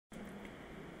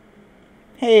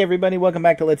Hey everybody, welcome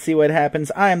back to Let's See What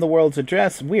Happens. I am the world's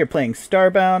address. We are playing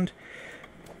Starbound,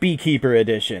 Beekeeper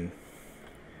Edition.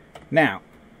 Now,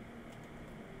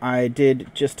 I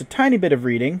did just a tiny bit of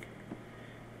reading,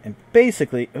 and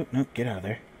basically... Oh, no, get out of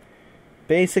there.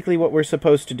 Basically what we're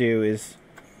supposed to do is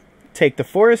take the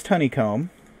forest honeycomb,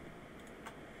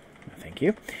 thank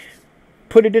you,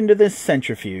 put it into this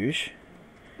centrifuge,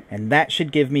 and that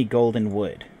should give me golden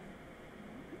wood.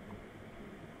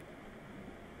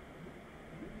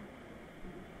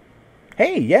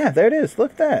 Hey, yeah, there it is.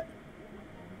 Look at that.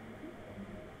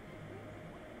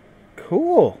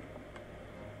 Cool.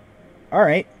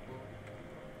 Alright.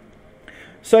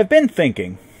 So I've been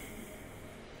thinking.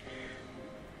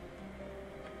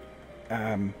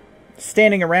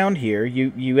 Standing around here,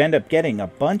 you end up getting a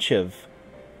bunch of...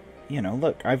 You know,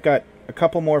 look, I've got a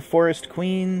couple more forest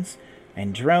queens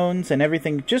and drones and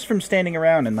everything just from standing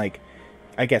around and, like,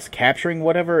 I guess capturing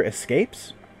whatever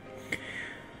escapes.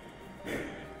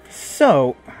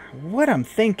 So, what I'm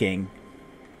thinking,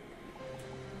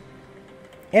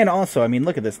 and also, I mean,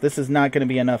 look at this. This is not going to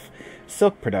be enough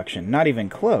silk production. Not even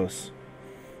close.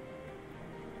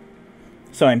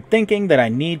 So I'm thinking that I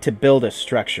need to build a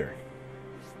structure.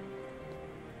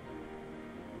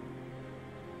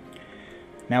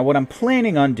 Now, what I'm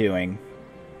planning on doing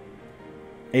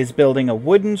is building a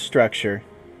wooden structure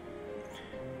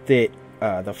that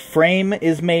the frame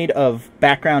is made of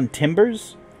background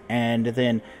timbers, and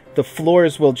then the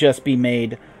floors will just be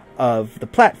made of the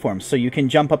platforms, so you can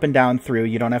jump up and down through.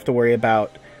 You don't have to worry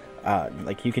about,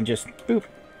 like, you can just boop,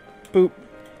 boop.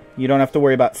 You don't have to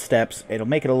worry about steps. It'll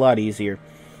make it a lot easier.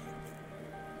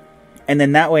 And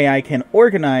then that way I can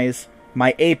organize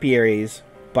my apiaries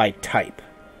by type.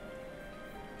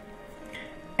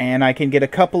 And I can get a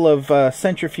couple of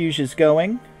centrifuges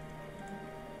going.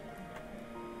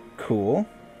 Cool.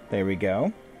 There we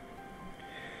go.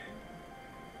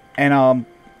 And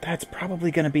that's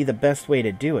probably going to be the best way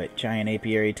to do it. Giant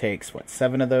apiary takes, what,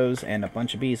 7 of those and a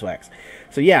bunch of beeswax.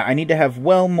 So yeah, I need to have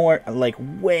well more, like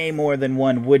way more than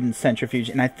one wooden centrifuge.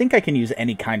 And I think I can use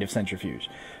any kind of centrifuge.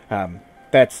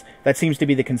 That seems to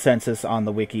be the consensus on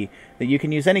the wiki, that you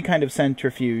can use any kind of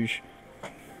centrifuge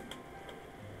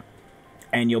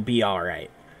and you'll be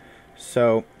alright.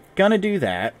 So, gonna do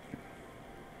that.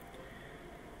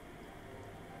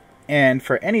 And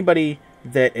for anybody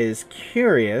that is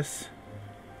curious,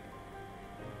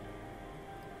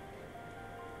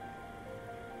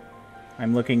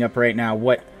 I'm looking up right now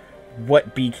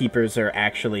what beekeepers are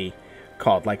actually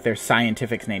called, like their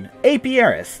scientific name.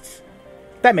 Apiarists.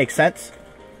 That makes sense.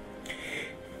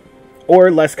 Or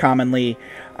less commonly,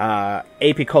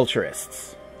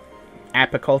 apiculturists.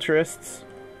 Apiculturists?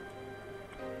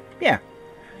 Yeah.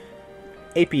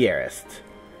 Apiarists.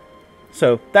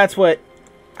 So that's what...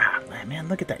 Ah, man,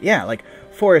 look at that. Yeah, like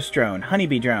forest drone,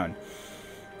 honeybee drone.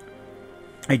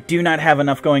 I do not have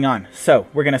enough going on. So,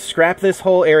 we're going to scrap this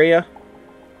whole area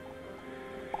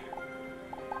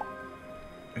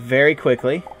very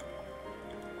quickly.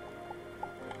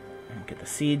 Get the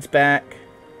seeds back.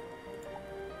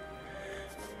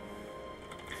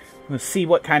 We'll see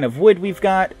what kind of wood we've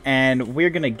got, and we're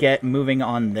going to get moving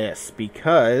on this,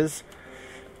 because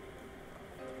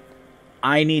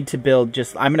I need to build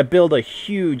I'm going to build a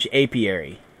huge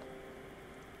apiary.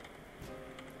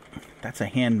 That's a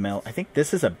hand mill. I think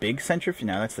this is a big centrifuge.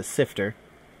 No, that's the sifter.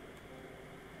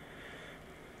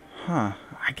 Huh.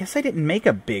 I guess I didn't make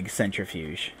a big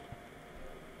centrifuge.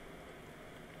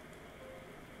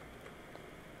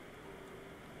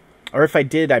 Or if I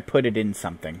did, I put it in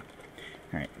something.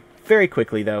 Alright. Very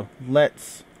quickly, though,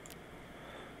 let's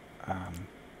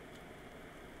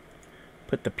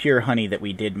put the pure honey that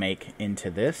we did make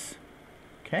into this.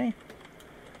 Okay.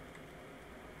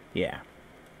 Yeah.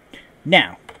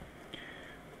 Now,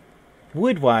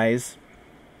 wood-wise,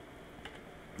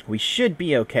 we should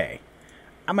be okay.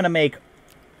 I'm going to make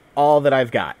all that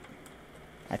I've got.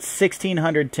 That's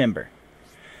 1,600 timber.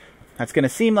 That's going to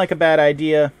seem like a bad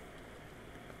idea,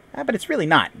 but it's really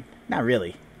not. Not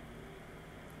really.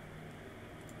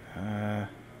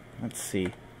 Let's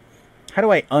see. How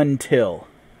do I untill?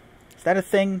 Is that a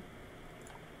thing?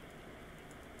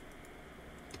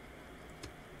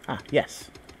 Ah, yes.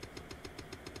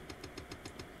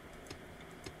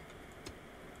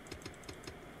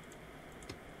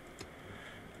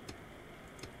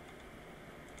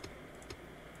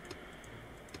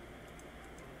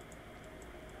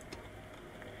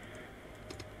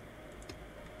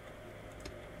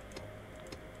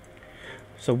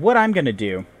 So what I'm going to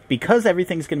do, because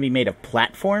everything's going to be made of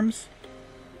platforms,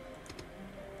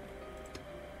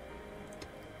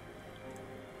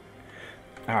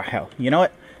 oh hell, you know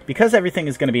what? Because everything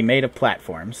is going to be made of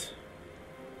platforms,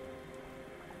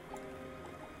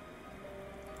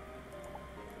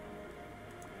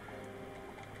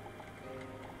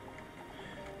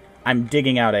 I'm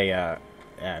digging out a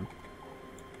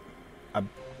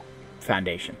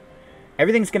foundation.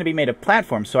 Everything's going to be made of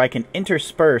platforms, so I can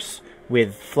intersperse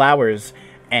with flowers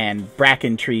and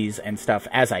bracken trees and stuff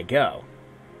as I go.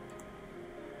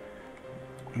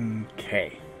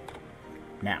 Okay.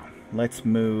 Now, let's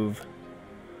move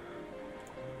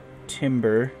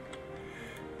timber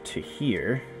to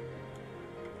here.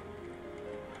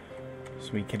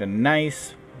 So we get a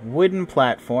nice wooden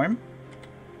platform.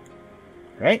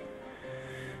 Right?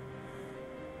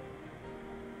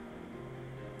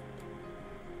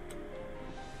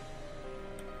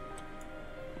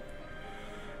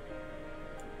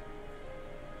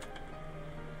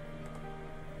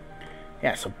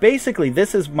 Yeah, so basically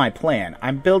this is my plan.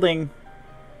 I'm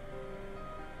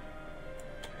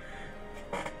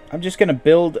just going to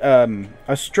build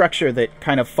a structure that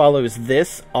kind of follows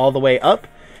this all the way up.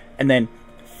 And then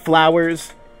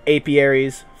flowers,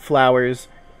 apiaries, flowers,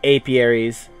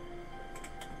 apiaries.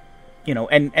 You know,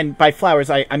 and by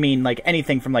flowers, I mean like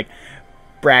anything from like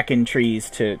bracken trees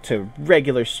to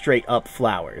regular straight up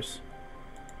flowers.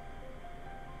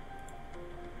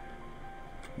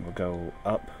 We'll go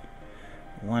up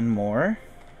one more.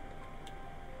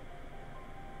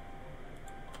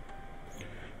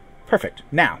 Perfect.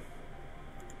 Now,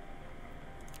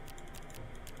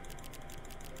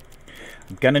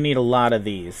 I'm gonna need a lot of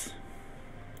these.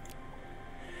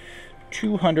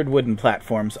 200 wooden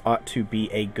platforms ought to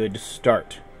be a good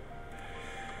start.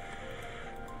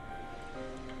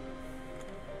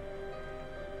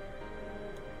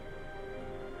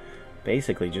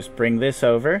 Basically, just bring this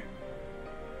over.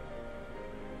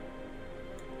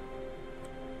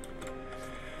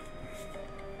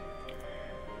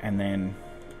 And then...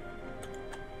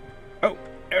 Oh,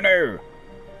 no!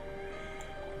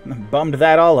 Bummed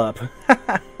that all up.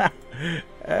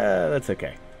 That's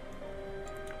okay.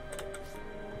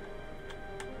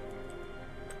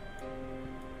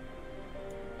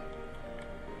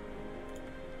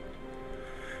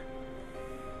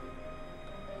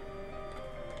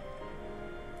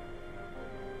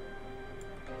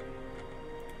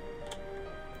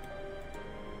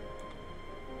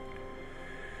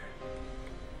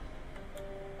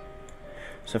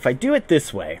 So if I do it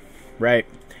this way, right,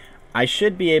 I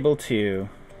should be able to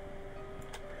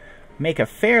make a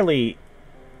fairly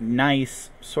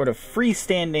nice sort of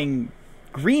freestanding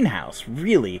greenhouse,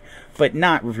 really, but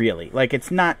not really. Like,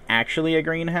 it's not actually a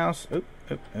greenhouse. Oop,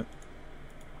 oop, oop.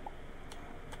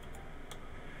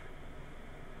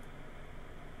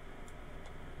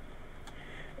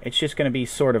 It's just going to be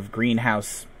sort of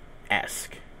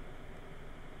greenhouse-esque.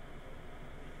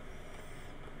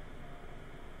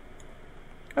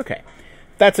 Okay,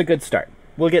 that's a good start.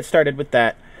 We'll get started with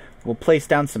that. We'll place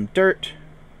down some dirt.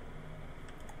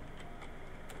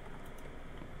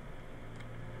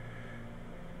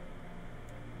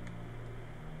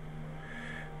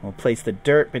 We'll place the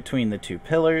dirt between the two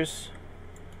pillars.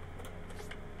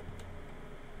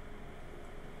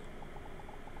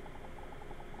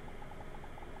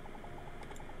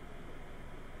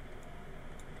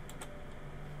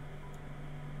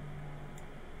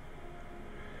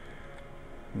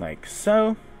 Like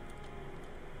so.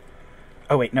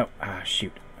 Oh, wait, no. Ah,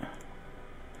 shoot.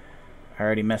 I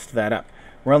already messed that up.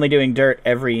 We're only doing dirt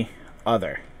every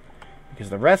other, because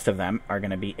the rest of them are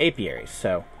going to be apiaries.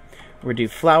 So we'll do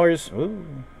flowers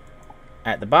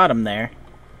at the bottom there,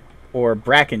 or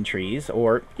bracken trees,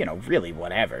 or, you know, really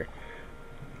whatever.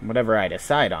 Whatever I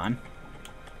decide on.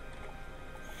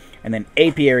 And then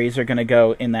apiaries are going to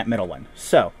go in that middle one.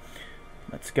 So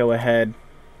let's go ahead.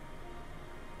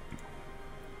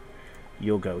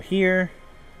 You'll go here.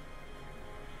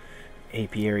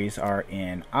 Apiaries are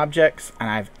in objects, and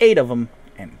I have 8 of them,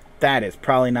 and that is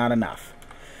probably not enough.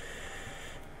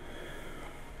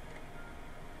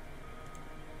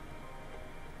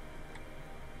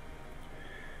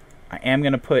 I am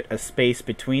going to put a space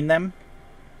between them.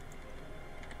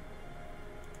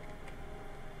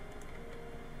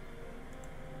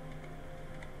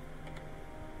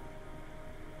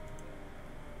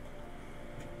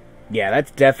 Yeah,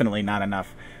 that's definitely not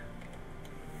enough.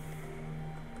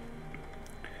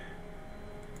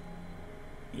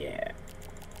 Yeah.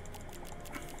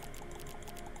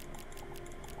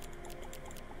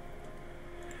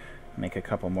 Make a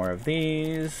couple more of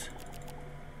these.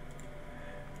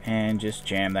 And just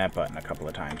jam that button a couple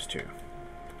of times too.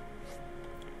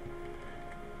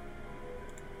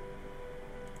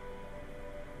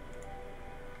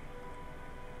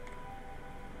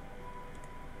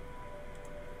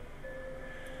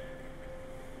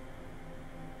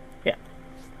 Yeah.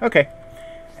 Okay.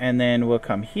 And then we'll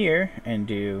come here and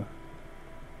do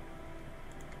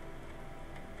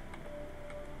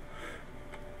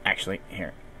actually,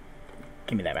 here.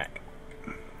 Give me that back.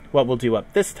 What we'll do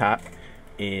up this top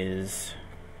is...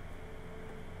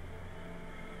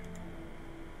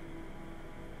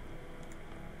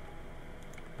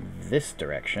 this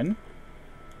direction.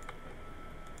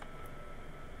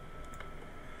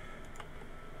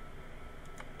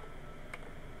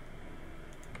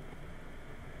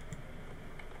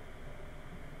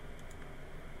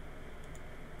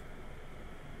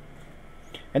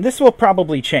 And this will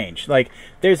probably change. Like,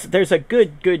 there's a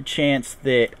good chance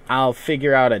that I'll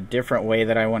figure out a different way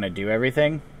that I want to do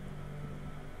everything.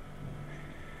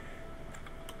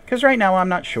 Because right now I'm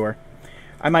not sure.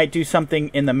 I might do something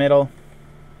in the middle.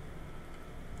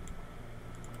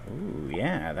 Ooh,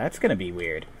 yeah, that's going to be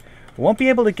weird. Won't be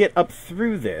able to get up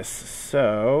through this,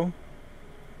 so...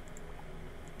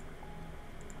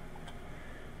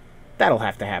 that'll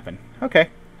have to happen. Okay.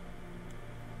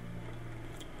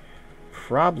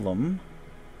 Problem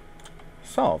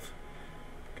solved.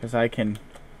 Because I can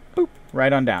boop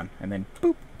right on down, and then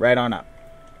boop right on up.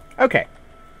 Okay.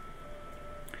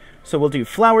 So we'll do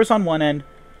flowers on one end,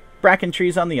 bracken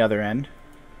trees on the other end.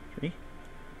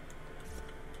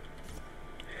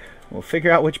 We'll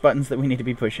figure out which buttons that we need to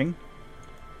be pushing.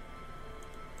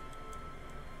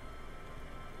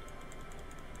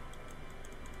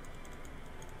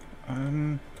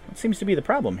 What seems to be the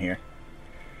problem here?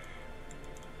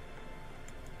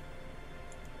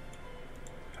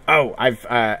 Oh, I've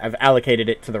allocated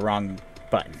it to the wrong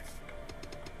button.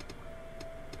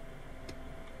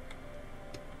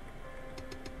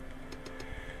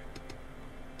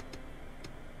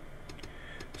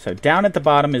 So down at the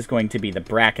bottom is going to be the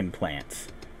bracken plants,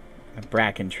 the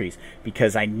bracken trees,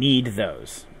 because I need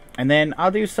those. And then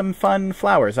I'll do some fun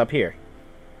flowers up here.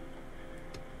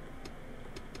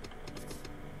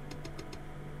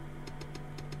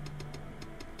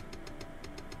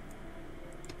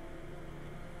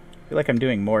 I feel like I'm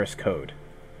doing Morse code.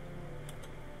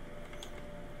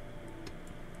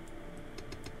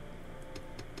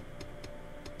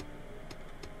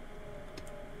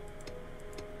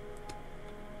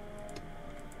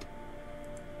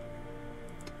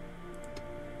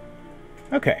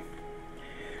 Okay.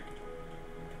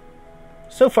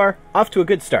 So far, off to a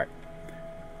good start.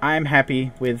 I'm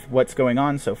happy with what's going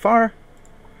on so far.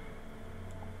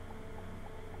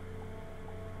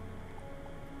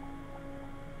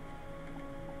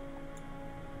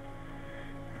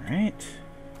 All right.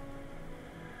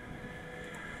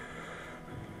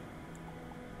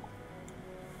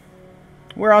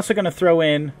 We're also going to throw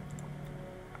in,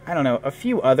 I don't know, a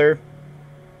few other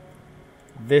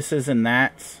thises and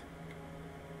that's.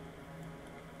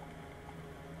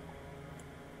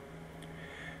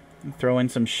 Throw in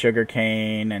some sugar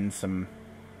cane and some,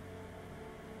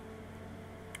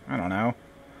 I don't know.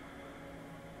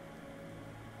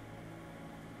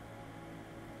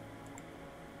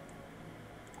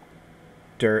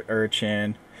 Dirt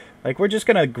urchin. Like, we're just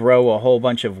gonna grow a whole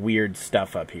bunch of weird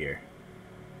stuff up here.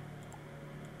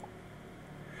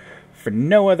 For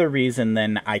no other reason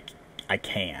than I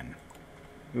can.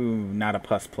 Ooh, not a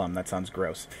pus plum. That sounds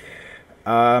gross.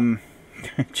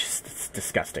 Just, it's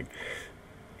disgusting.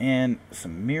 And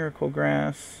some miracle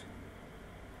grass.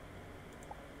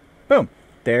 Boom.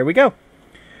 There we go.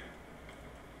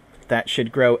 That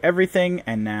should grow everything.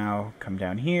 And now come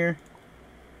down here.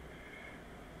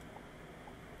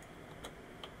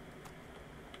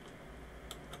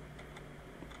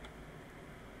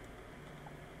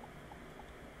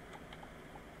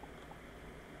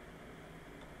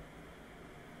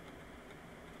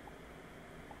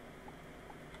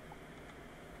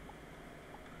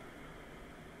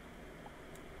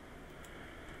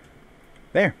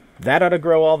 There. That ought to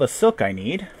grow all the silk I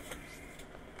need.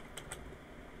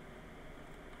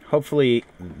 Hopefully,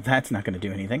 that's not going to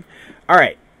do anything.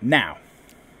 Alright, now.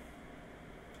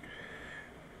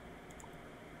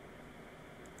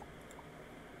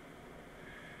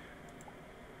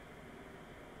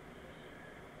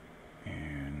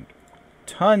 And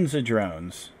tons of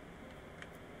drones.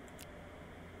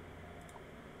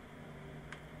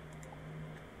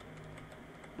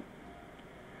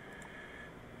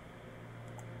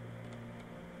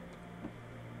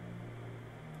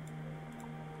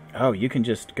 Oh, you can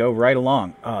just go right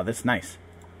along. Oh, that's nice.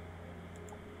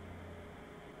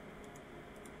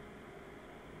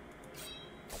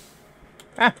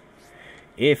 Ah!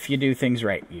 If you do things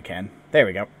right, you can. There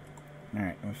we go.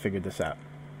 Alright, we figured this out.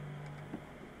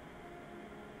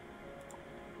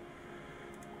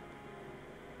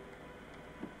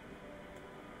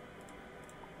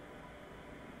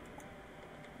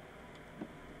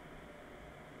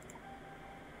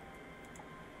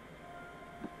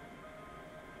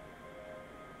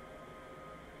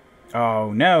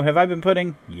 Oh no, have I been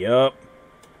putting? Yup.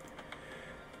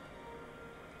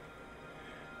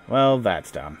 Well,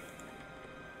 that's dumb.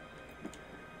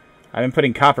 I've been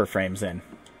putting copper frames in.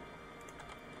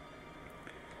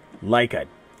 Like a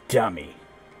dummy.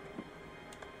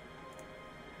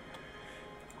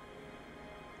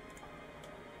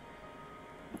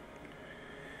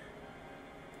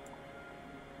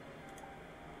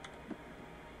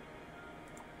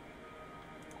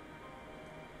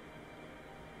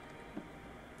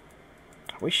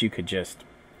 I wish you could just,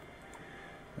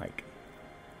 like,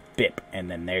 bip,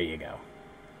 and then there you go.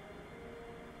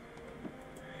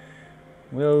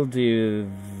 We'll do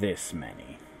this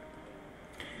many.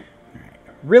 All right.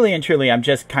 Really and truly, I'm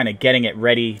just kind of getting it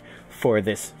ready for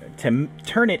this, to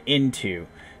turn it into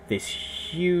this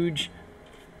huge,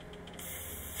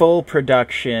 full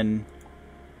production,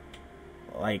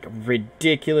 like,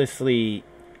 ridiculously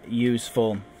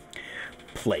useful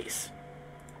place.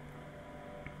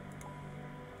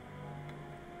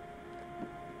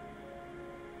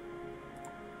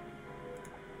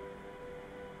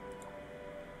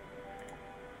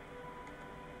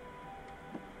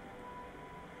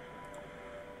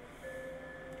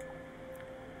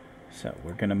 So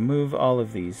we're going to move all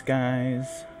of these guys.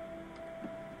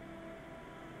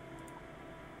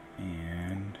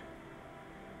 And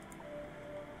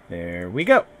there we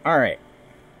go. All right.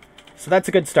 So that's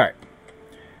a good start.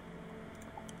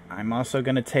 I'm also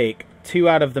going to take 2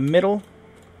 out of the middle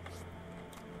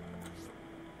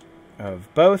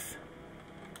of both,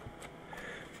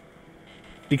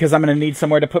 because I'm going to need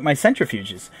somewhere to put my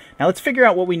centrifuges. Now let's figure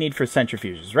out what we need for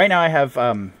centrifuges. Right now I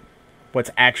have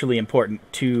what's actually important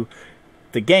to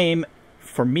the game,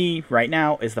 for me, right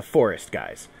now, is the forest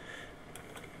guys.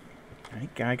 I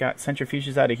think I got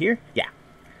centrifuges out of here. Yeah.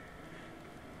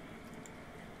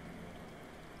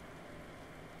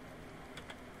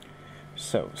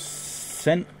 So,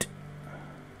 I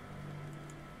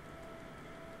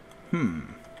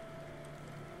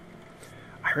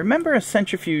remember a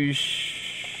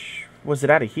centrifuge... Was it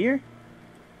out of here?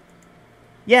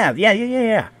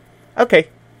 Yeah. Okay.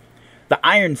 The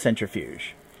iron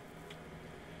centrifuge.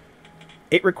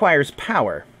 It requires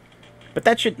power, but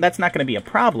that's not going to be a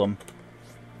problem.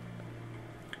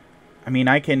 I mean,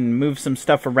 I can move some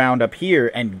stuff around up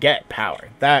here and get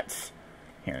power. That's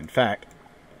here, in fact.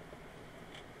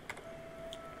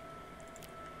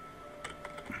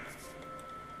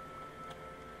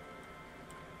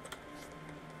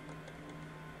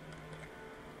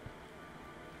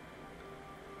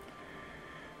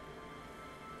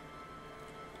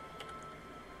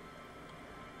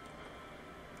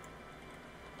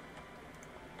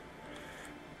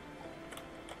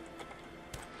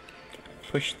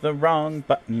 Push the wrong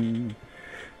button.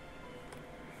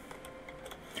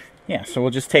 Yeah, so we'll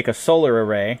just take a solar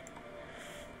array,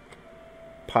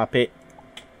 pop it,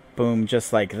 boom,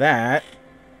 just like that.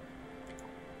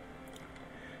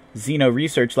 Xeno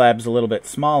Research Lab's a little bit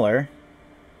smaller.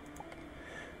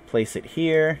 Place it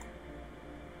here.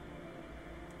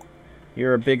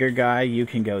 You're a bigger guy, you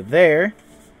can go there.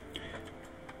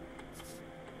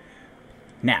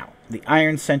 Now, the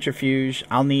iron centrifuge,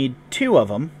 I'll need 2 of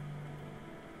them.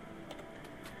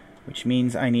 Which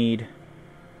means I need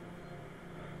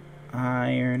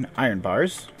iron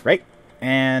bars, right?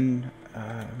 And,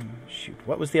 shoot,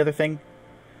 what was the other thing?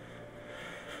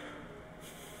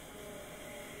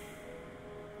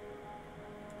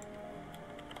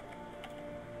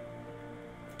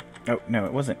 Oh, no,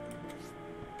 it wasn't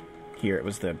here. It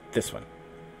was this one.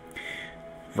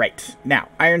 Right. Now,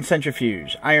 iron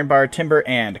centrifuge, iron bar, timber,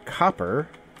 and copper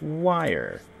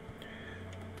wire.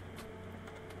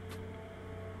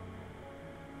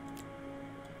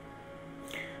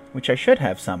 Which I should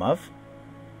have some of.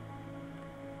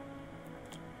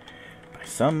 By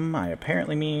some, I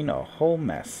apparently mean a whole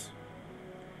mess.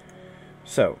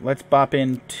 So, let's bop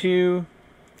in 2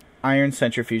 iron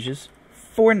centrifuges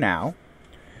for now.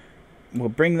 We'll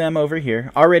bring them over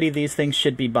here. Already these things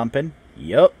should be bumping.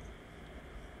 Yup.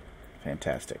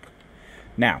 Fantastic.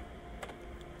 Now,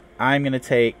 I'm going to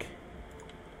take...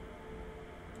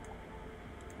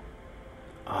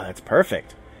 Oh, that's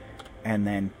perfect. And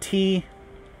then T...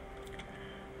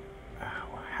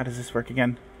 How does this work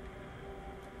again?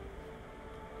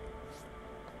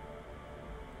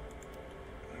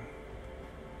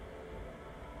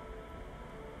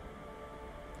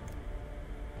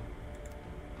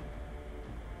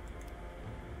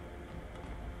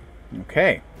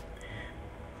 Okay.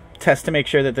 Test to make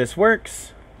sure that this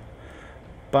works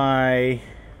by...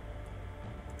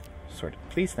 Sort of,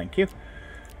 please, thank you.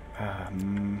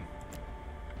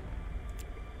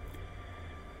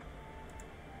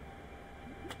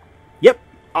 Yep,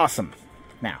 Awesome.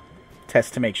 Now,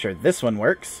 test to make sure this one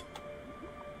works.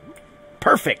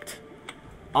 Perfect.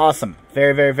 Awesome.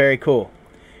 Very, very, very cool.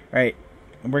 Right.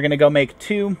 And we're going to go make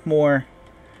 2 more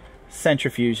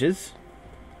centrifuges.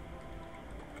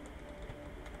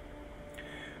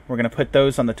 We're going to put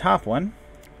those on the top one.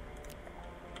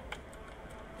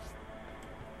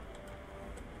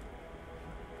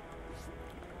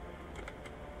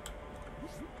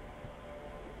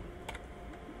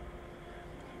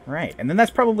 Right, and then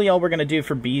that's probably all we're going to do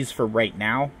for bees for right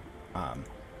now.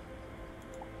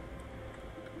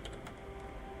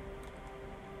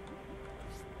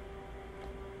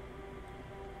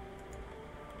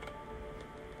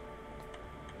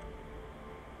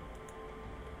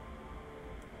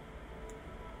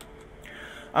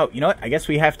 Oh, you know what? I guess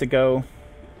we have to go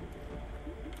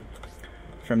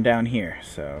from down here.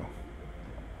 So,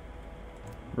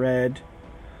 red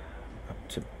up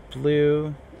to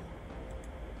blue.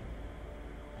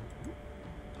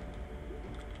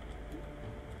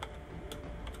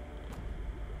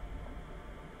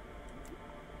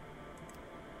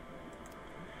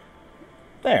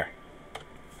 There.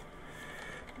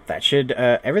 That should,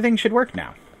 everything should work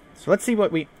now. So let's see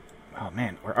what we... Oh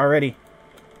man, we're already...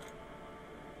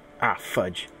 Ah,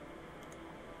 fudge.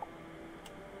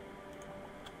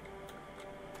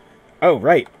 Oh,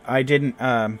 right. I didn't,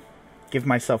 give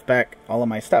myself back all of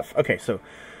my stuff. Okay, so...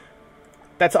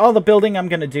 That's all the building I'm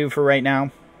gonna do for right now.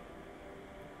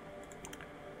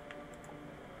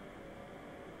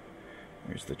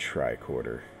 Here's the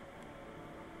tricorder.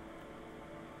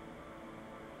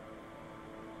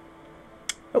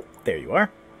 Oh, there you are.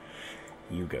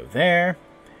 You go there.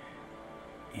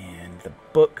 And the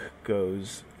book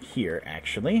goes here,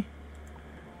 actually.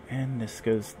 And this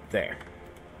goes there.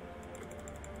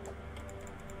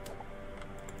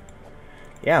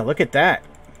 Yeah, look at that.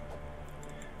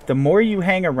 The more you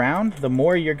hang around, the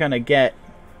more you're going to get.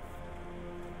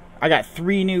 I got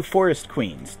 3 new forest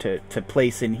queens to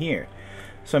place in here.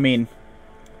 So, I mean,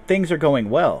 things are going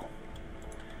well.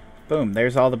 Boom,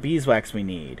 there's all the beeswax we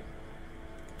need.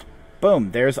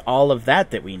 Boom, there's all of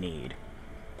that we need.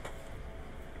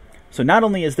 So not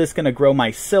only is this going to grow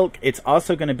my silk, it's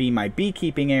also going to be my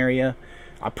beekeeping area.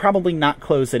 I'll probably not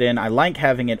close it in. I like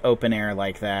having it open air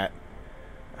like that.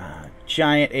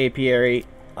 Giant apiary,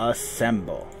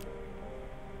 assemble.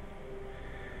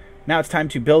 Now it's time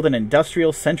to build an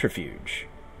industrial centrifuge.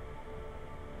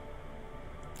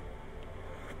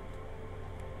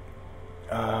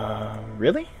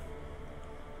 Really?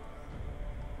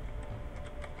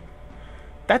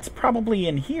 That's probably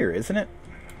in here, isn't it?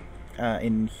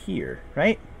 In here,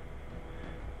 right?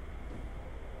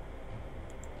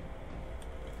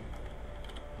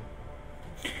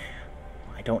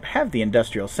 I don't have the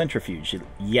industrial centrifuge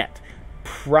yet.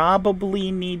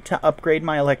 Probably need to upgrade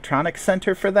my electronics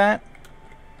center for that.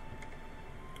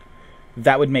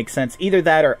 That would make sense. Either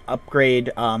that or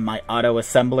upgrade my auto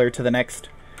assembler to the next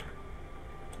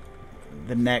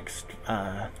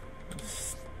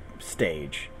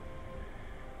stage.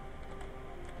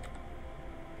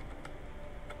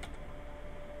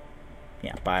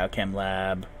 Yeah, biochem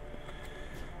lab,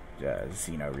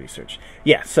 Xeno research.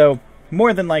 Yeah, so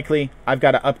more than likely, I've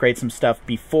got to upgrade some stuff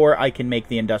before I can make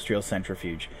the industrial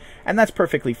centrifuge. And that's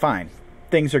perfectly fine.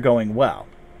 Things are going well.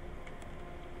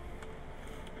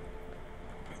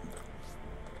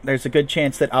 There's a good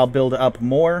chance that I'll build up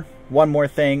one more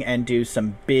thing, and do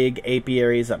some big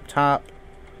apiaries up top.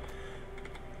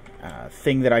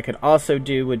 Thing that I could also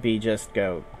do would be just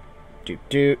go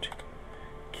doot,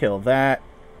 kill that,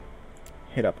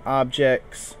 hit up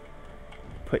objects,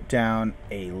 put down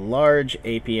a large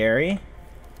apiary.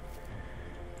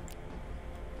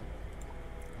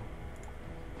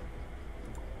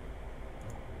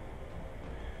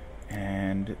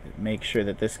 And make sure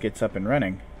that this gets up and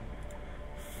running.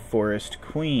 Forest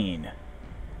Queen.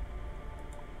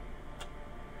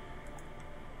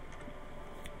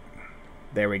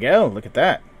 There we go. Look at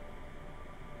that.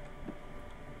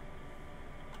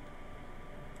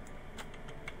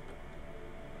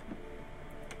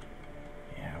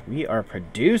 Yeah, we are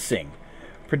producing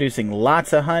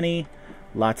lots of honey,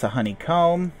 lots of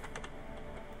honeycomb.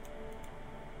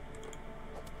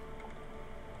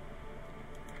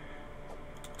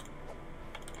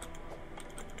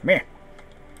 Come here.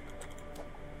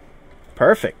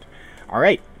 Perfect. All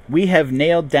right. We have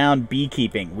nailed down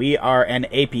beekeeping. We are an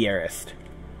apiarist.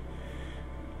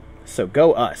 So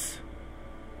go us.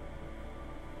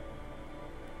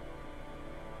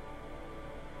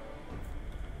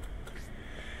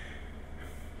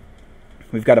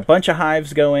 We've got a bunch of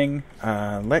hives going.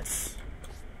 Let's...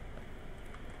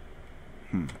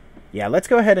 Yeah, let's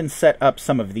go ahead and set up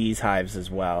some of these hives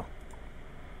as well.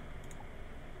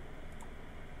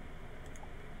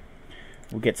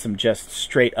 We'll get some just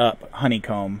straight up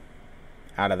honeycomb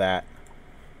out of that.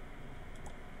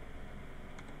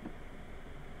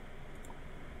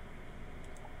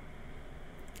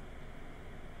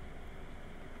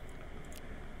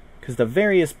 Because the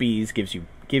various bees give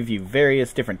you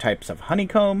various different types of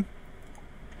honeycomb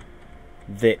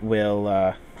that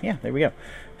will, yeah, there we go.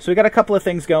 So we got a couple of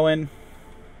things going.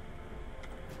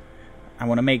 I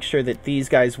want to make sure that these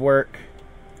guys work.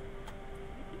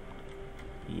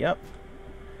 Yep.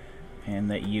 And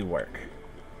that you work.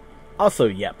 Also,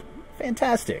 yep.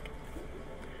 Fantastic.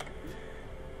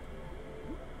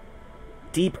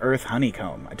 Deep earth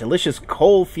honeycomb. A delicious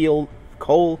coal-filled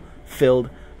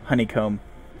honeycomb.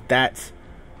 That's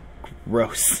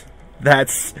gross.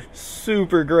 That's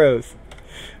super gross.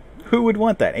 Who would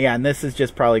want that? Yeah, and this is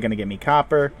just probably going to give me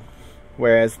copper,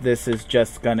 whereas this is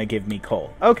just going to give me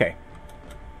coal. Okay.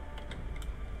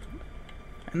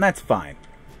 And that's fine.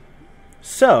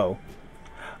 So,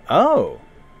 oh,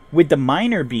 with the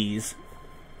miner bees,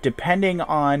 depending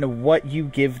on what you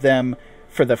give them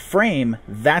for the frame,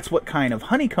 that's what kind of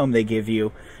honeycomb they give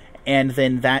you, and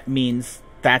then that means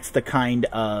that's the kind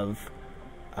of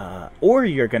ore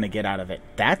you're going to get out of it.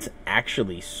 That's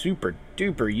actually super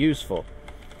duper useful.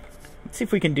 Let's see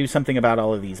if we can do something about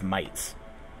all of these mites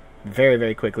very,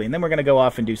 very quickly, and then we're going to go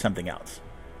off and do something else.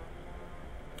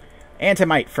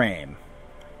 Anti-mite frame.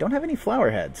 Don't have any flower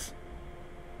heads.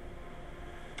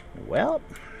 Well,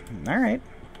 alright.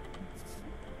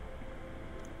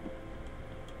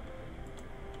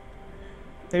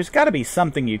 There's got to be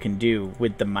something you can do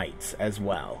with the mites as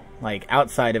well. Like,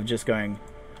 outside of just going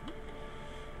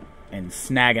and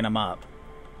snagging them up.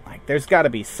 Like, there's got to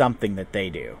be something that they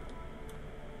do.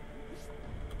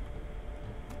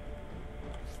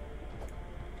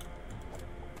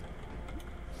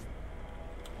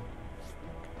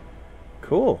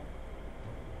 Cool.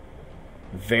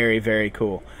 Very, very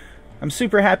cool. I'm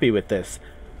super happy with this.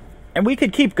 And we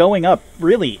could keep going up,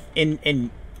 really,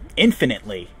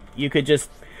 infinitely. You could just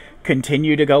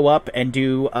continue to go up and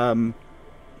do,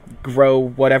 grow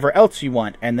whatever else you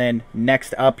want. And then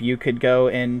next up, you could go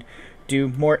and do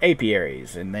more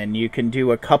apiaries. And then you can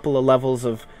do a couple of levels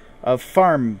of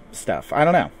farm stuff. I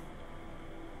don't know.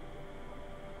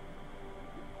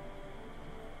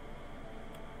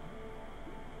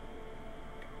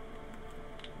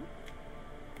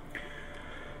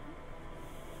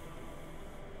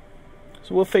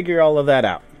 So we'll figure all of that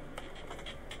out.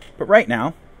 But right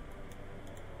now,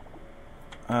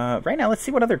 let's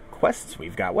see what other quests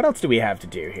we've got. What else do we have to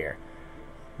do here?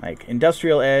 Like,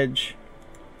 Industrial Edge.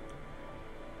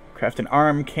 Craft an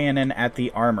arm cannon at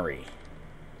the armory.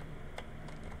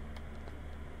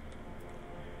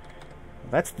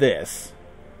 That's this.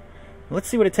 Let's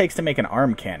see what it takes to make an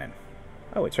arm cannon.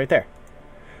 Oh, it's right there.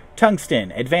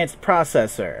 Tungsten, advanced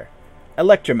processor,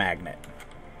 electromagnet.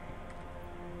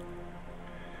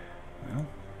 Well,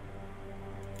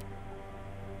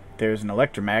 there's an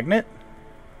electromagnet,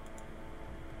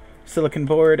 silicon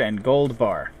board, and gold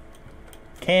bar.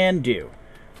 Can do.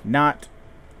 Not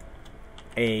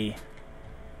a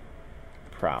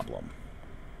problem.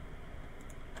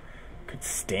 Could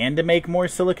stand to make more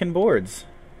silicon boards.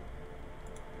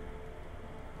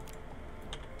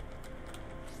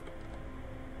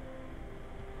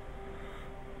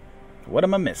 What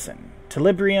am I missing?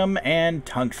 Telibrium and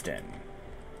tungsten.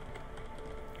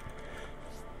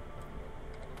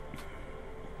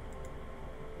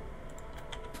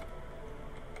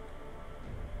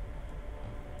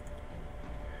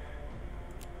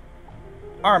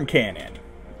 Arm cannon.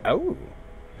 Oh.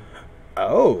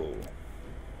 Oh.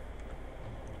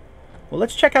 Well,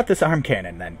 let's check out this arm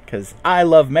cannon then, because I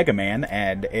love Mega Man,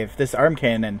 and if this arm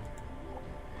cannon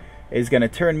is going to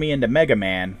turn me into Mega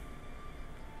Man,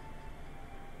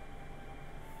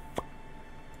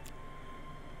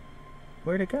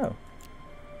 where'd it go?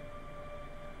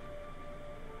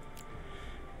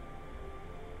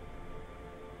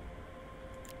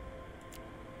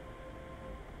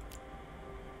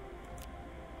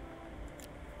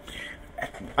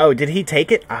 Oh, did he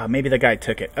take it? Oh, maybe the guy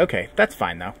took it. Okay, that's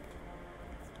fine, though.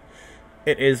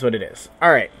 It is what it is.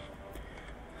 Alright.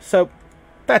 So,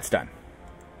 that's done.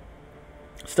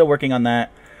 Still working on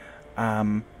that.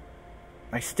 I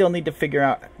still need to figure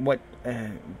out what...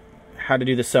 how to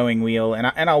do the sewing wheel,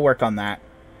 and I'll work on that.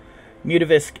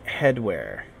 Mutavisk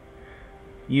headwear.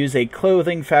 Use a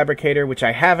clothing fabricator, which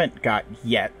I haven't got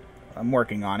yet. I'm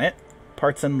working on it.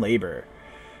 Parts and labor.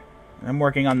 I'm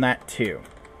working on that, too.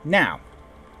 Now...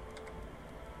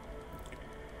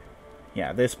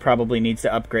 Yeah, this probably needs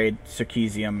to upgrade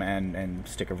Circesium and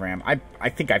Stick of Ram. I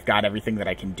think I've got everything that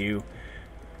I can do.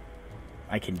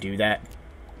 I can do that,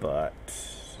 but...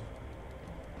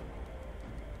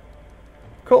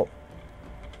 Cool.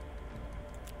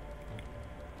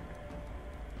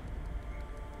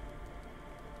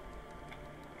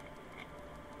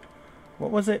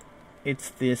 What was it? It's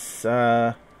this,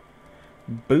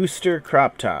 booster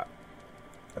crop top.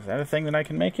 Is that a thing that I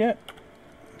can make yet?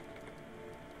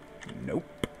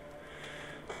 Nope.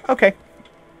 Okay.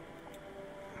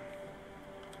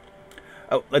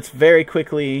 Oh, let's very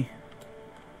quickly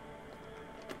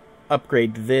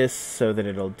upgrade this so that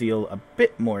it'll deal a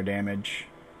bit more damage.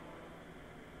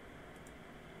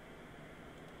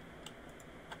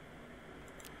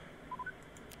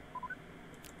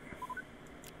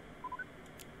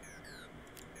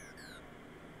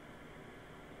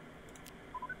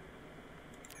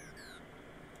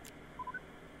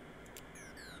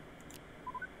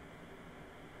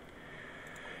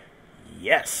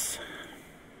 Yes.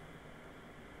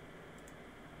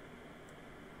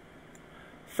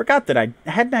 Forgot that I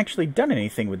hadn't actually done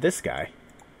anything with this guy.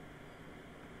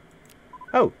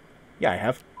 Oh, yeah, I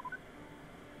have.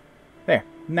 There.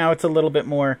 Now it's a little bit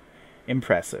more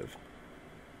impressive.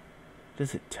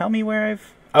 Does it tell me where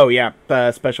I've... Oh, yeah,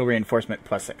 special reinforcement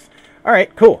 +6.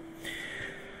 Alright, cool.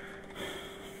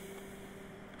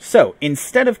 So,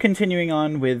 instead of continuing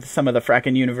on with some of the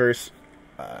Frackin Universe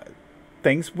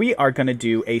things, we are going to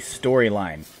do a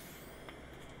storyline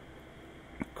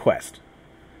quest.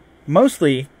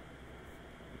 Mostly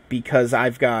because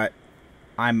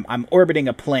I'm orbiting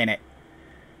a planet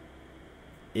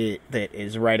that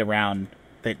is right around,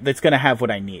 that's going to have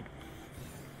what I need.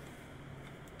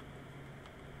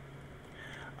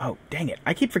 Oh, dang it.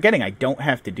 I keep forgetting I don't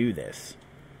have to do this.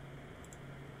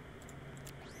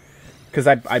 Because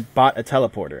I bought a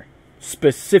teleporter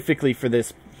specifically for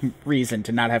this reason,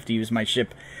 to not have to use my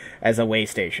ship as a way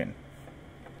station.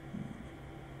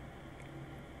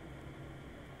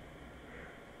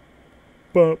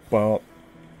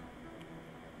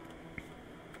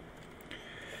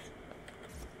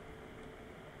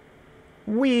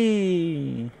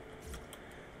 Whee!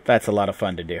 That's a lot of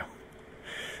fun to do.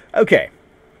 Okay,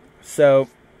 so...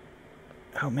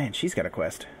 Oh man, she's got a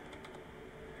quest.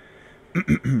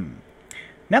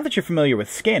 Now that you're familiar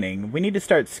with scanning, we need to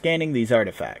start scanning these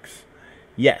artifacts.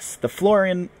 Yes, the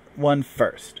Florian one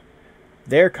first.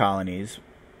 Their colonies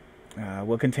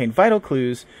will contain vital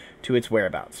clues to its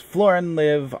whereabouts. Florin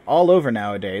live all over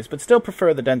nowadays, but still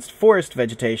prefer the dense forest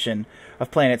vegetation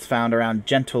of planets found around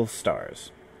gentle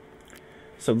stars.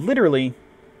 So literally,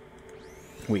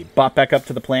 we bop back up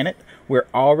to the planet. We're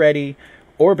already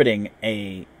orbiting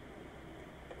a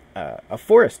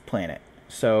forest planet,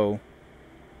 so...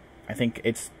 I think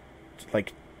it's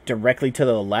like directly to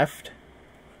the left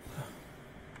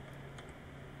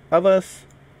of us.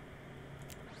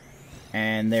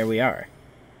 And there we are.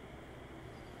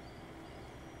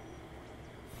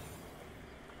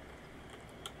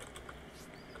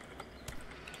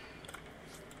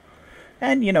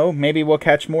 And, you know, maybe we'll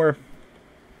catch more...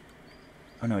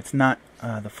 Oh no, it's not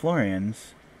the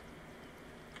Florians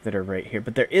that are right here.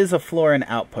 But there is a Florin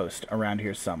outpost around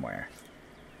here somewhere.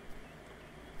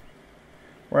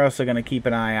 We're also going to keep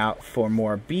an eye out for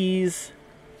more bees,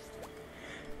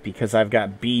 because I've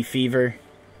got bee fever.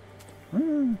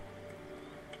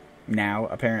 Now,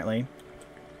 apparently.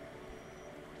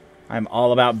 I'm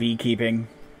all about beekeeping.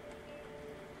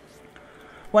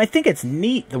 Well, I think it's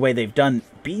neat the way they've done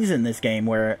bees in this game,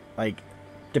 where, like,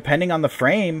 depending on the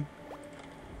frame,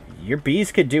 your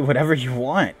bees could do whatever you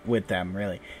want with them,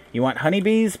 really. You want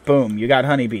honeybees? Boom, you got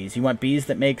honeybees. You want bees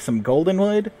that make some golden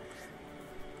wood?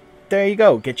 There you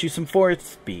go. Get you some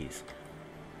forest bees.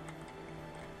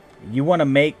 You want to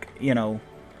make, you know,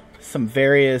 some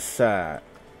various, you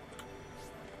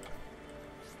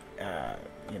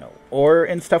know, ore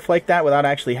and stuff like that without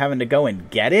actually having to go and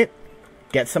get it?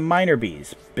 Get some miner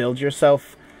bees. Build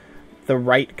yourself the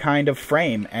right kind of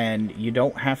frame, and you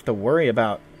don't have to worry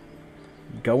about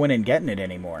going and getting it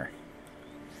anymore.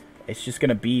 It's just going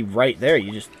to be right there.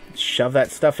 You just shove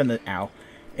that stuff in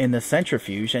the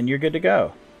centrifuge, and you're good to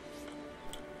go.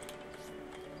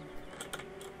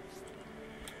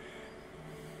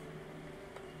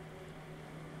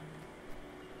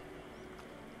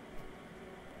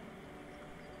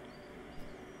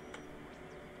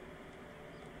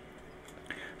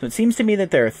 So it seems to me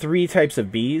that there are 3 types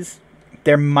of bees.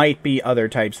 There might be other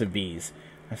types of bees.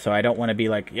 So I don't want to be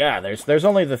like, yeah, there's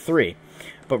only the 3.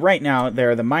 But right now,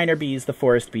 there are the miner bees, the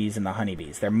forest bees, and the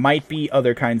honeybees. There might be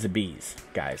other kinds of bees,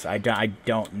 guys. I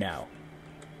don't know.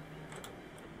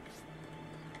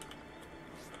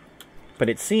 but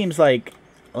it seems like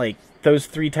those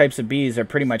 3 types of bees are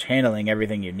pretty much handling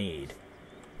everything you need.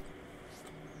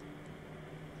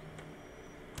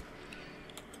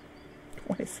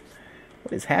 What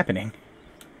is happening?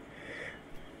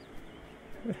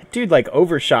 That dude, like,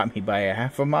 overshot me by a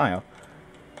half a mile.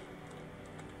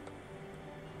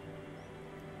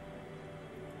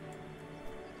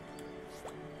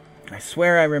 I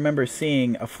swear I remember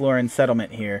seeing a Floran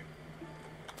settlement here.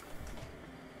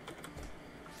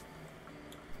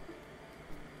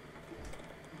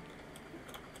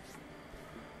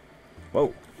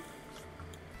 Whoa.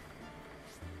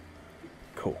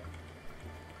 Cool.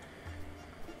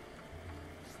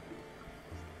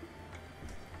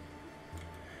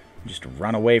 Just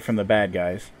run away from the bad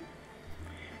guys.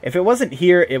 If it wasn't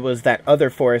here, it was that other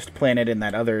forest planet in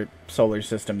that other solar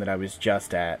system that I was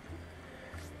just at.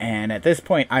 And at this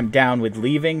point, I'm down with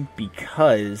leaving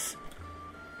because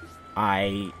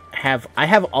I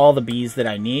have all the bees that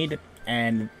I need,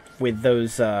 and with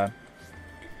those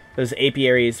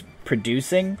apiaries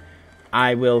producing,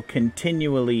 I will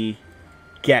continually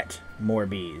get more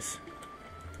bees.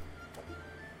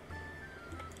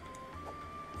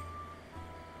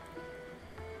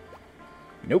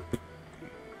 Nope.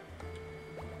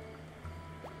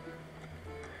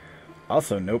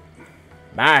 Also, nope.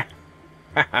 Bye.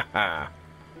 Ha ha ha.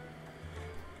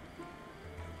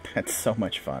 That's so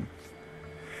much fun.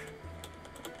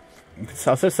 It's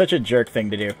also such a jerk thing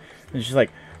to do. It's just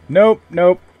like, nope,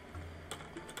 nope.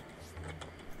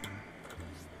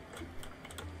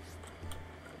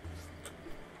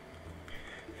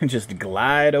 And just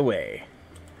glide away.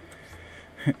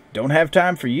 Don't have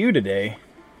time for you today.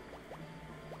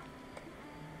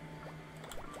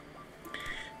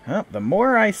 Well, the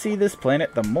more I see this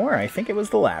planet, the more I think it was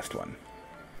the last one.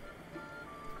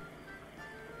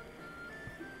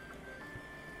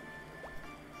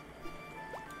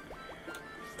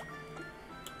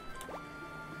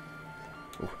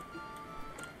 Ooh.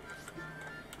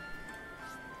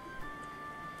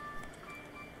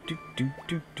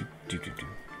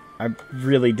 I'm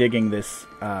really digging this.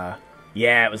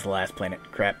 Yeah, it was the last planet.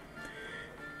 Crap.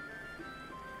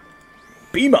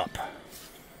 Beam up!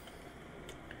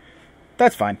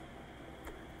 That's fine.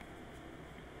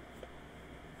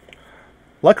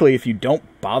 Luckily, if you don't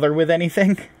bother with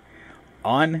anything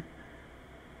on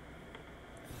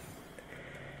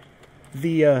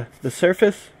the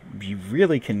surface, you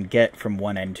really can get from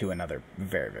one end to another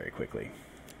very, very quickly.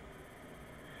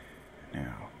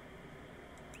 Now,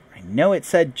 I know it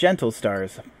said gentle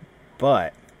stars,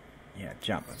 but yeah,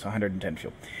 jump. It's 110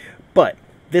 fuel. But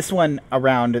this one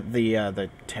around the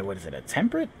what is it? A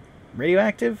temperate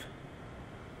radioactive?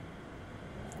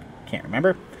 Can't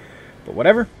remember, but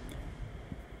whatever.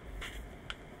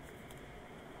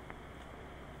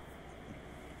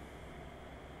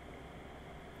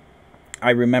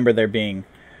 I remember there being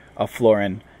a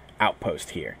Floran outpost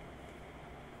here.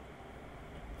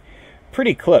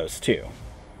 Pretty close, too.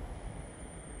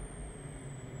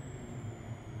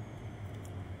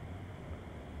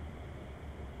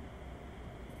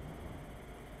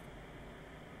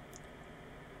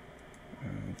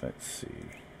 Let's see.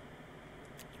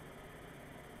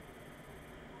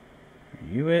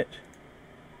 Are you it?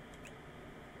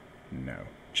 No.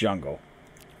 Jungle.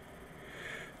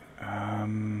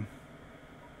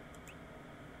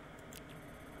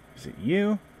 Is it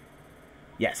you?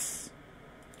 Yes.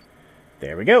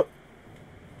 There we go.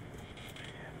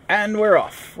 And we're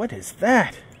off. What is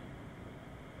that?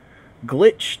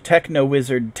 Glitch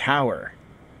Techno-Wizard Tower.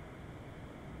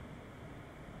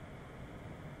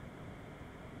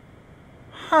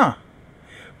 Huh.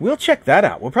 We'll check that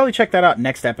out. We'll probably check that out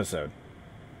next episode.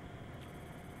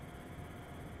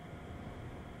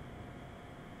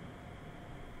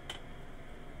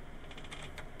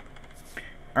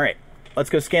 Alright. Let's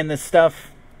go scan this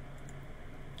stuff.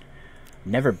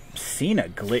 Never seen a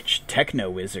Glitch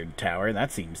Techno-Wizard Tower.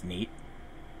 That seems neat.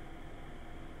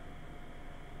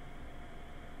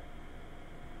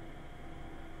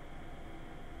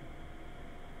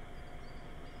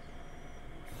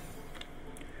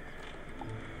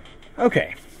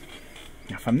 Okay.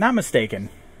 If I'm not mistaken,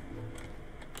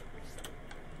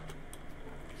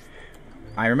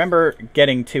 I remember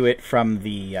getting to it from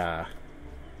the,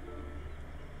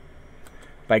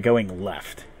 by going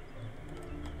left.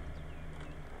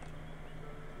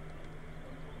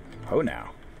 Oh, now.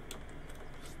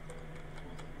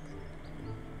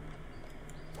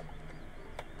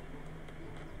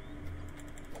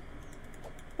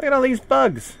 Look at all these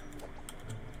bugs.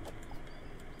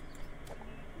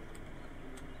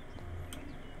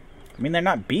 I mean, they're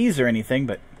not bees or anything,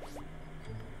 but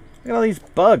look at all these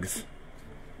bugs.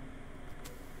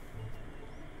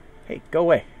 Hey, go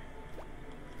away.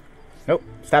 Nope,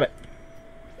 stop it.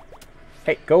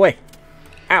 Hey, go away.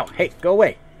 Ow, hey, go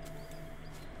away.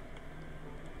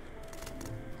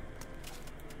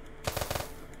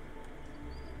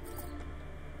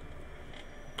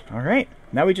 Alright,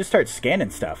 now we just start scanning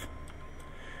stuff.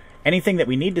 Anything that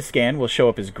we need to scan will show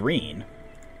up as green.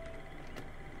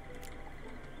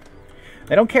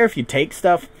 They don't care if you take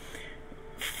stuff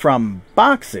from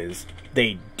boxes.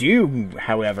 They do,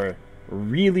 however,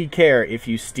 really care if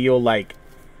you steal, like,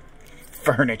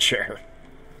 furniture.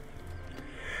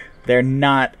 They're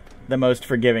not the most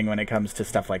forgiving when it comes to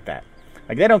stuff like that.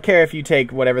 Like, they don't care if you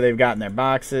take whatever they've got in their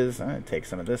boxes. I'm going to take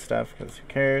some of this stuff, because who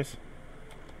cares?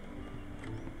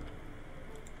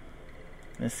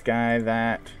 This guy,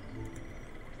 that.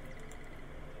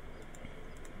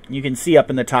 You can see up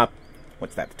in the top,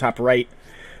 what's that, the top right,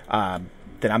 that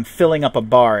I'm filling up a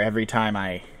bar every time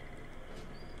I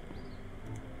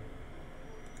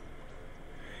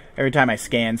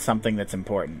scan something that's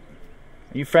important.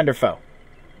 Are you friend or foe?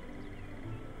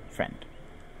 Friend.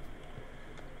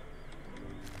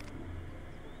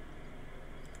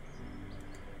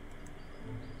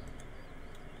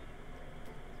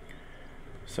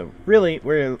 So really,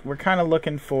 we're kind of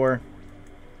looking for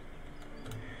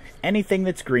anything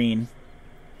that's green.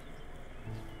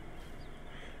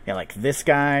 Yeah, like this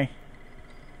guy.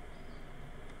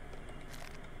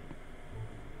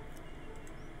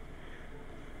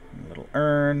 A little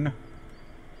urn.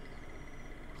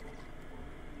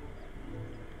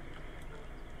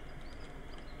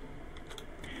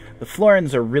 The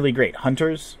Florins are really great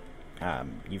hunters.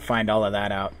 You find all of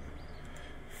that out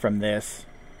from this.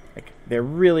 Like, they're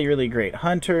really, really great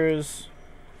hunters.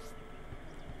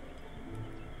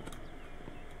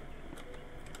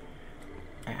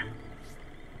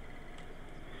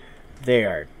 They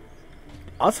are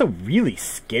also really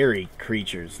scary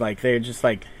creatures. Like, they're just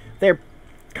like, they're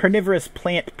carnivorous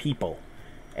plant people.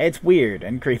 It's weird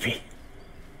and creepy.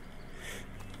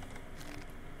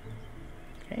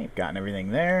 Okay, gotten everything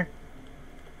there.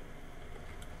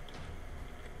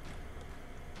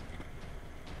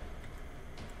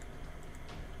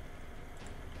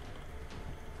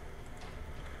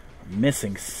 I'm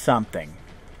missing something.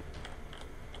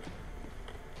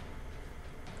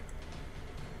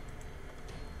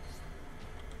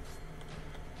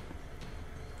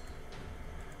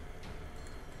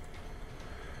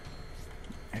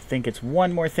 I think it's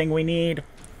one more thing we need.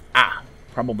 Ah,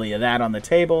 probably that on the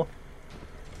table.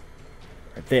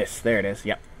 Or this, there it is,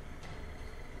 yep.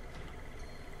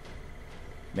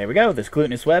 There we go. This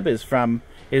glutinous web is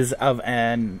of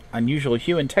an unusual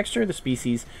hue and texture. The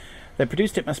species that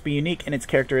produced it must be unique in its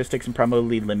characteristics and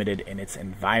probably limited in its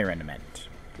environment.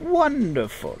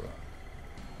 Wonderful.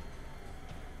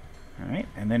 Alright,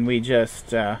 and then we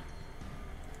just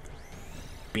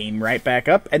beam right back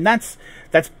up. And that's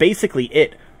basically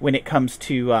it when it comes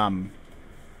to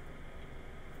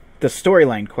the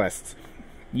storyline quests.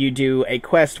 You do a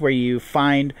quest where you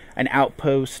find an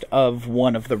outpost of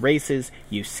one of the races,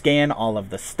 you scan all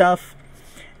of the stuff,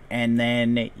 and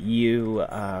then you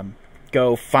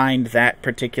go find that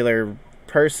particular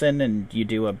person and you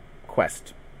do a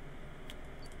quest.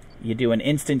 You do an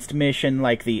instanced mission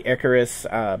like the Icarus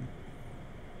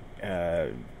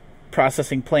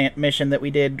processing plant mission that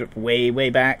we did way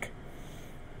back.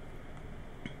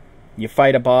 You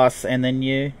fight a boss and then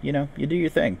you do your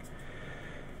thing.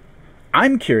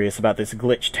 I'm curious about this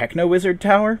glitch Techno Wizard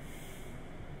Tower.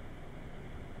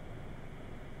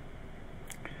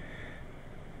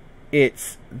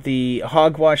 It's the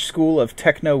Hogwash School of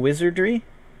Techno Wizardry.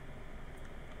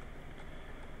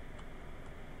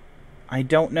 I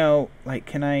don't know, like,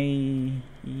 can I...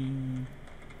 Can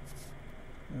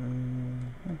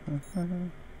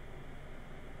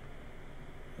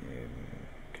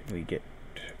we get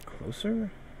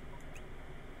closer?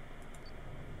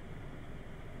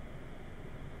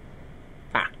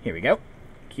 Ah, here we go.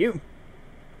 Thank you.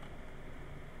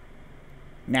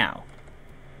 Now.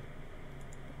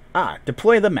 Ah,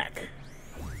 deploy the mech.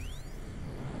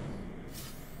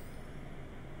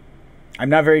 I'm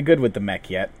not very good with the mech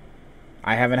yet.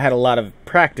 I haven't had a lot of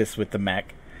practice with the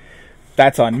mech.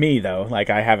 That's on me, though. Like,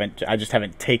 I just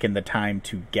haven't taken the time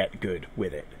to get good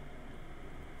with it.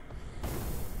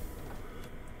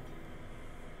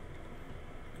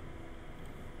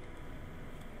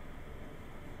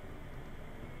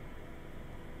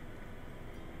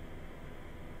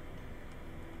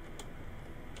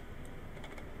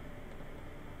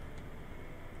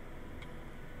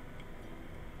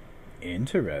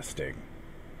 Interesting.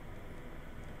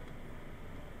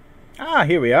 Ah,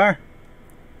 here we are.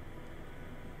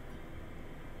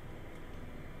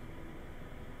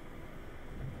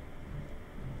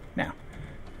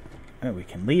 we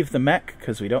can leave the mech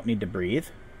because we don't need to breathe.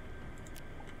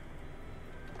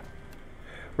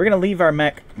 We're going to leave our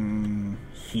mech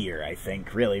here, I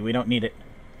think. Really, we don't need it.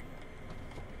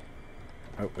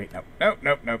 Oh, wait, no. No,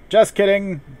 no, no. Just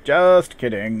kidding. Just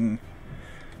kidding.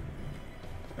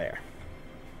 There.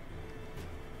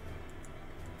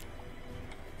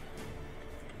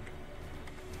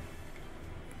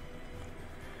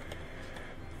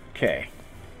 Okay.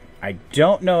 I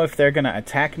don't know if they're going to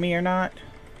attack me or not.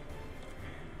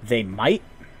 They might.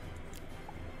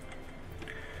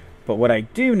 But what I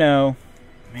do know...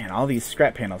 Man, all these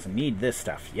scrap panels need this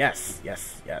stuff. Yes,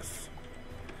 yes, yes.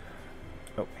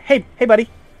 Oh, hey, hey, buddy.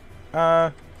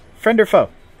 Friend or foe?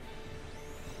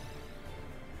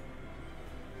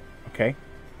 Okay.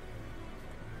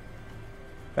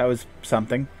 That was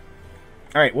something.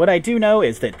 Alright, what I do know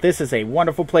is that this is a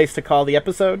wonderful place to call the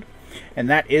episode. And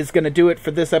that is going to do it for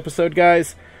this episode,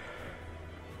 guys.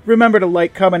 Remember to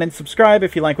like, comment, and subscribe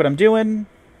if you like what I'm doing.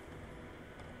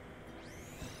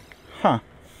 Huh.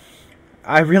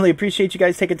 I really appreciate you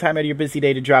guys taking time out of your busy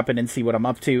day to drop in and see what I'm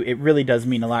up to. It really does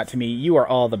mean a lot to me. You are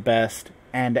all the best.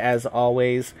 And as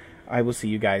always, I will see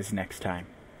you guys next time.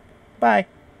 Bye.